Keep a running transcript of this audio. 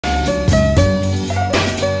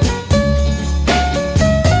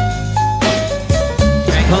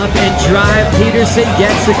Pump and drive. Peterson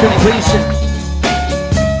gets the completion.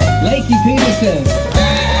 Lakey Peterson.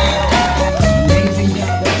 Amazing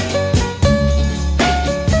job.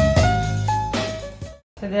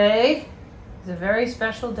 Today is a very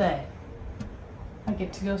special day. I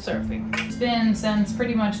get to go surfing. It's been since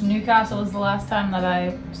pretty much Newcastle was the last time that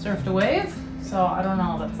I surfed a wave. So I don't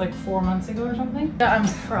know, that's like 4 months ago or something. Yeah, I'm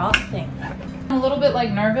frosting. I'm a little bit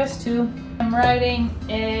like nervous too. I'm riding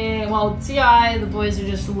a, well, CI, the boys are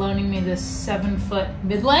just loaning me this 7-foot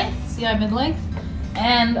mid-length, CI mid-length.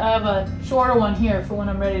 And I have a shorter one here for when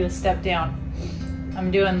I'm ready to step down.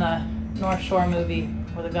 I'm doing the North Shore movie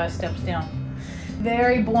where the guy steps down.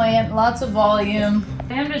 Very buoyant, lots of volume.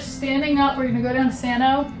 I'm just standing up, we're gonna go down to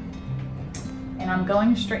Sano. And I'm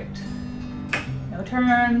going straight. No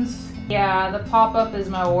turns. Yeah, the pop-up is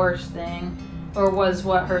my worst thing, or was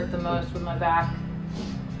what hurt the most with my back,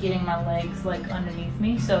 getting my legs like underneath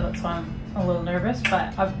me, so that's why I'm a little nervous,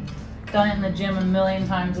 but I've done it in the gym a million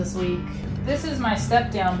times this week. This is my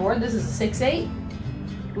step down board. This is a 6'8",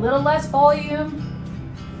 little less volume,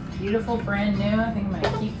 beautiful, brand new. I think I'm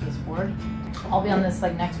gonna keep this board. I'll be on this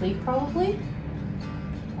like next week probably,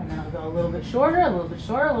 and then I'll go a little bit shorter, a little bit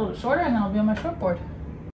shorter, a little bit shorter, and then I'll be on my short board.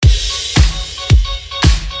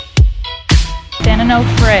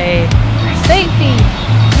 Onofre. Safety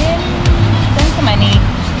into my knee.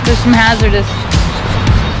 There's some hazardous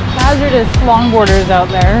longboarders out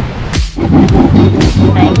there.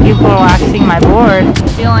 Thank you for waxing my board.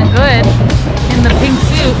 Feeling good in the pink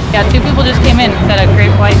suit. Yeah, 2 people just came in and said a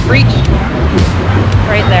great white breach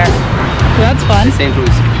right there. So that's fun. It seems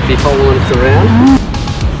be following us around.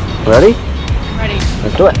 Ready? Ready.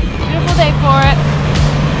 Let's do it. Beautiful day for it.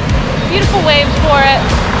 Beautiful waves for it.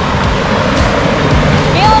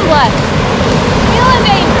 Feeling blessed, feeling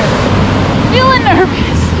dangerous, feeling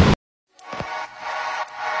nervous.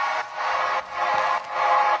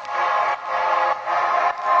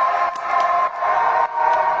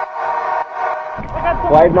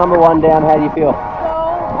 Wave number 1 down, how do you feel? So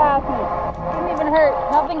happy. Didn't even hurt,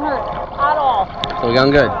 nothing hurt at all. So we're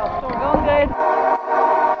going good? So we're going good.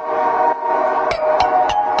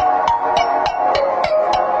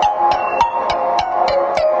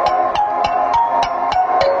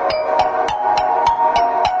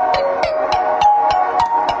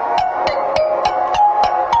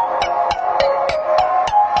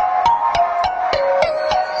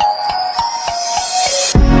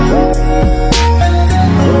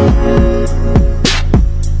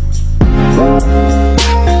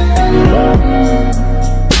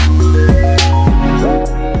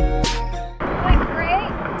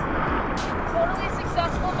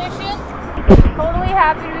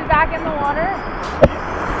 Happy to be back in the water.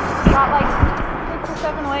 Got like 6 or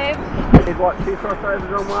 7 waves. Did what, 2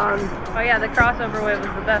 crossovers on one? Oh yeah, the crossover wave was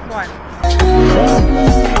the best one.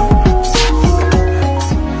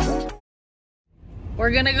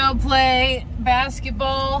 We're gonna go play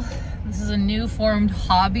basketball. This is a new formed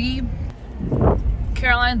hobby.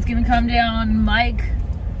 Caroline's gonna come down. Mike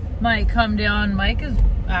might come down. Mike is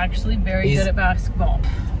actually very good at basketball.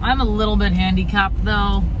 I'm a little bit handicapped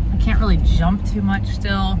though. I can't really jump too much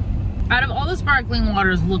still. Out of all the sparkling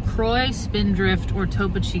waters, LaCroix, Spindrift, or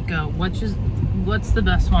Topo Chico, what's the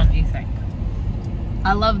best one, do you think?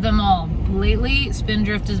 I love them all. Lately,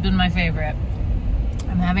 Spindrift has been my favorite.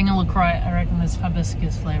 I'm having a LaCroix. I reckon this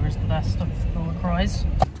hibiscus flavor is the best of the LaCroix.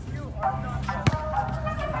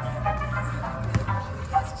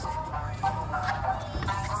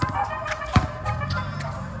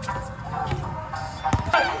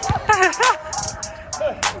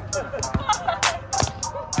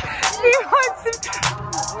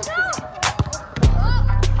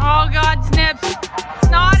 Oh God, Snips.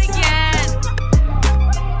 Not again.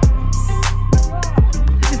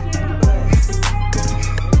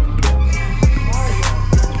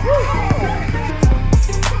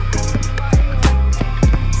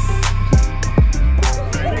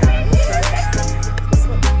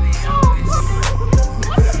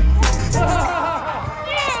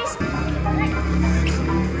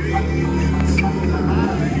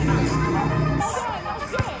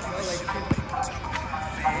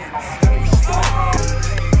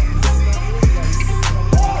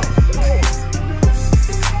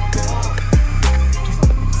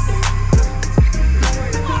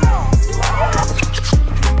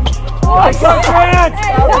 Oh,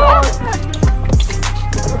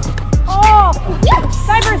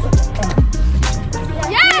 Cypress!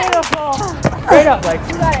 Yes! Beautiful! Straight up, like.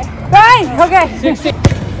 Right, okay. 16.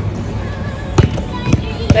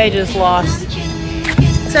 They just lost.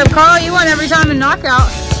 So, Carl, you won every time in knockout.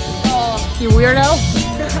 Oh. You weirdo.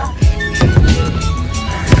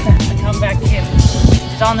 Come back to him.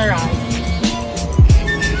 It's on the rise.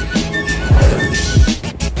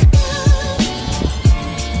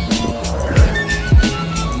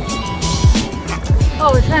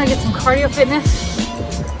 Oh, we're trying to get some cardio fitness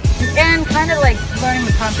and kind of like learning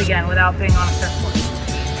the pump again without being on a surfboard.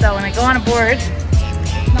 So when I go on a board,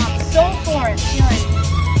 it's not so foreign feeling.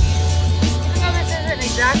 Even though this isn't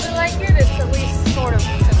exactly like it, it's at least sort of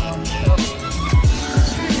similar. So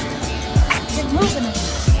get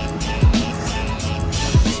moving.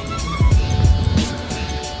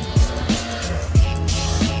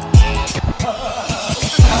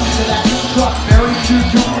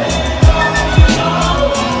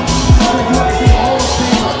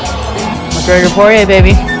 McGregor Poirier,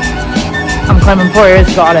 baby. I'm claiming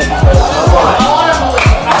Poirier's got it.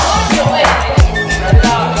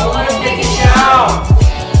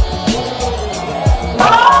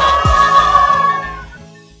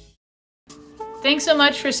 Thanks so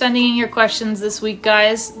much for sending in your questions this week,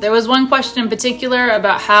 guys. There was one question in particular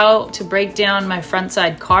about how to break down my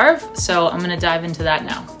frontside carve, so I'm gonna dive into that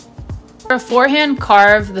now. For a forehand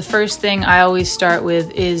carve, the first thing I always start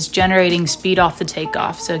with is generating speed off the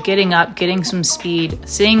takeoff. So getting up, getting some speed,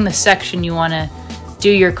 seeing the section you want to do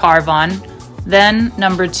your carve on. Then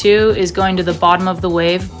number 2 is going to the bottom of the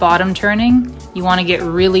wave, bottom turning. You want to get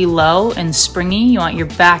really low and springy. You want your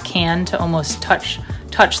backhand to almost touch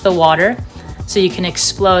the water so you can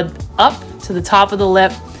explode up to the top of the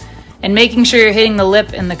lip. And making sure you're hitting the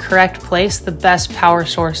lip in the correct place, the best power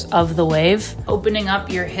source of the wave. Opening up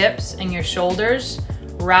your hips and your shoulders,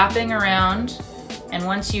 wrapping around. And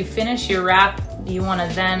once you finish your wrap, you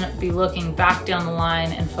wanna then be looking back down the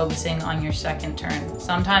line and focusing on your second turn.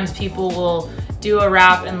 Sometimes people will do a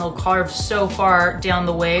wrap and they'll carve so far down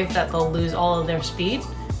the wave that they'll lose all of their speed.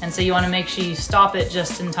 And so you wanna make sure you stop it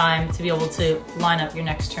just in time to be able to line up your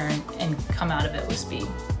next turn and come out of it with speed.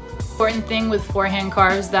 Important thing with forehand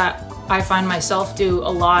carves that I find myself do a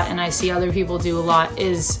lot and I see other people do a lot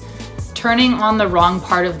is turning on the wrong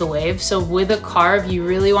part of the wave. So with a carve, you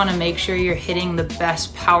really want to make sure you're hitting the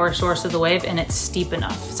best power source of the wave and it's steep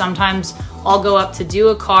enough. Sometimes I'll go up to do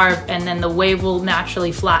a carve and then the wave will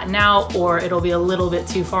naturally flatten out or it'll be a little bit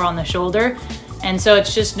too far on the shoulder. And so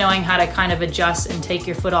it's just knowing how to kind of adjust and take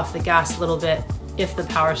your foot off the gas a little bit if the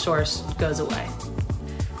power source goes away.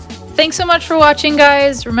 Thanks so much for watching,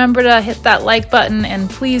 guys. Remember to hit that like button and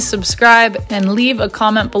please subscribe and leave a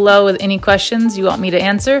comment below with any questions you want me to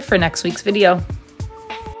answer for next week's video.